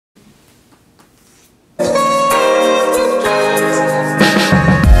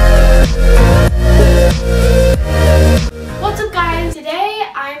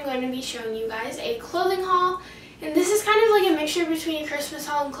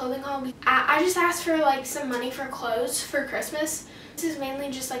clothing haul. I just asked for like some money for clothes for Christmas. This is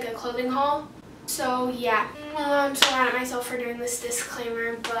mainly just like a clothing haul. So yeah, I'm so mad at myself for doing this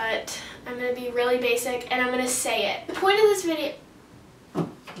disclaimer, but I'm going to be really basic and I'm going to say it. The point of this video...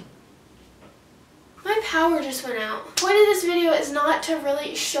 My power just went out. The point of this video is not to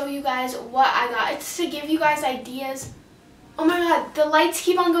really show you guys what I got. It's to give you guys ideas. Oh my god, the lights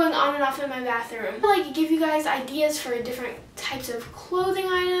keep on going on and off in my bathroom. Like, give you guys ideas for different types of clothing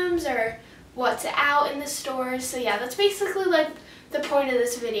items or what's out in the stores. So yeah, that's basically like the point of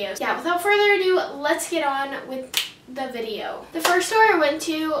this video. Yeah, without further ado, let's get on with the video. The first store I went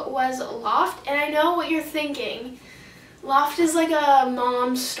to was Loft, and I know what you're thinking. Loft is like a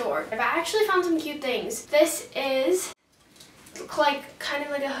mom's store. I've actually found some cute things. This is like kind of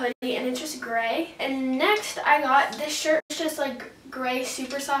like a hoodie and it's just gray. And next I got this shirt. It's just like gray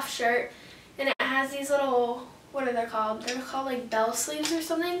super soft shirt and it has these little, what are they called? They're called like bell sleeves or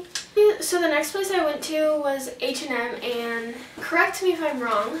something. So the next place I went to was H&M, and correct me if I'm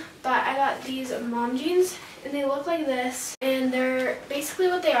wrong, but I got these mom jeans and they look like this, and they're basically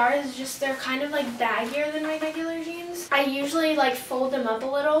what they are is just they're kind of like baggier than my regular jeans. I usually like fold them up a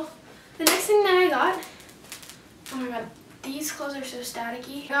little. The next thing that I got, oh my god, these clothes are so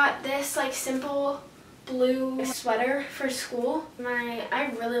staticky. I got this like simple blue sweater for school.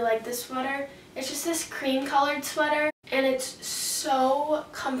 I really like this sweater. It's just this cream colored sweater and it's so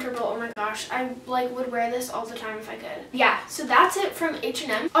comfortable. Oh my gosh, I like would wear this all the time if I could. Yeah, so that's it from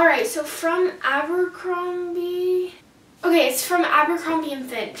H&M. Alright, so from Abercrombie. Okay, it's from Abercrombie and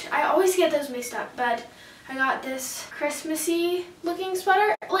Finch. I always get those mixed up, but I got this Christmassy looking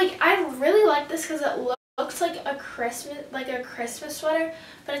sweater. Like, I really like this because it looks like a Christmas sweater,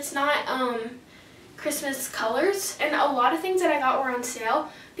 but it's not Christmas colors. And a lot of things that I got were on sale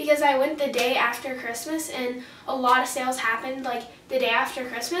because I went the day after Christmas and a lot of sales happened like the day after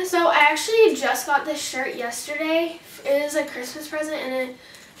Christmas. So I actually just got this shirt yesterday. It is a Christmas present, and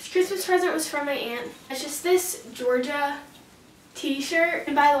this Christmas present was from my aunt. It's just this Georgia t-shirt.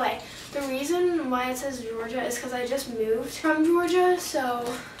 And by the way, the reason why it says Georgia is because I just moved from Georgia.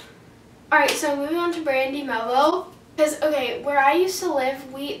 So alright, so moving on to Brandy Melville. Because, okay, where I used to live,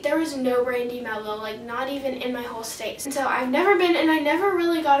 there was no Brandy Melville, like not even in my whole state. And so I've never been, and I never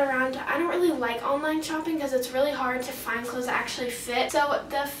really got around to, I don't really like online shopping because it's really hard to find clothes that actually fit. So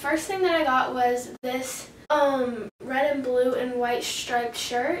the first thing that I got was this red and blue and white striped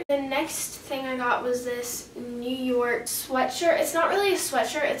shirt. The next thing I got was this New York sweatshirt. It's not really a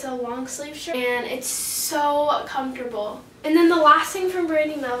sweatshirt, it's a long sleeve shirt, and it's so comfortable. And then the last thing from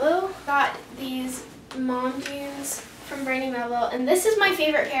Brandy Melville, got these mom jeans from Brandy Melville, and this is my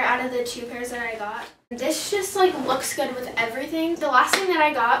favorite pair out of the two pairs that I got. This just like looks good with everything. The last thing that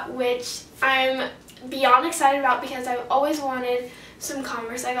I got, which I'm beyond excited about because I've always wanted some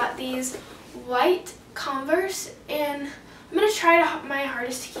Converse, I got these white Converse, and I'm gonna try my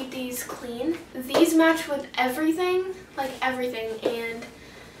hardest to keep these clean. These match with everything, like everything, and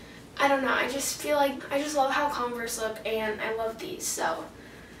I don't know, I just feel like I just love how Converse look, and I love these. So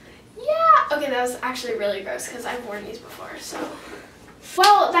yeah, okay, that was actually really gross because I've worn these before. So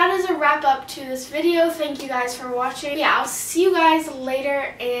well, that is a wrap up to this video. Thank you guys for watching. Yeah, I'll see you guys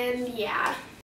later, and yeah.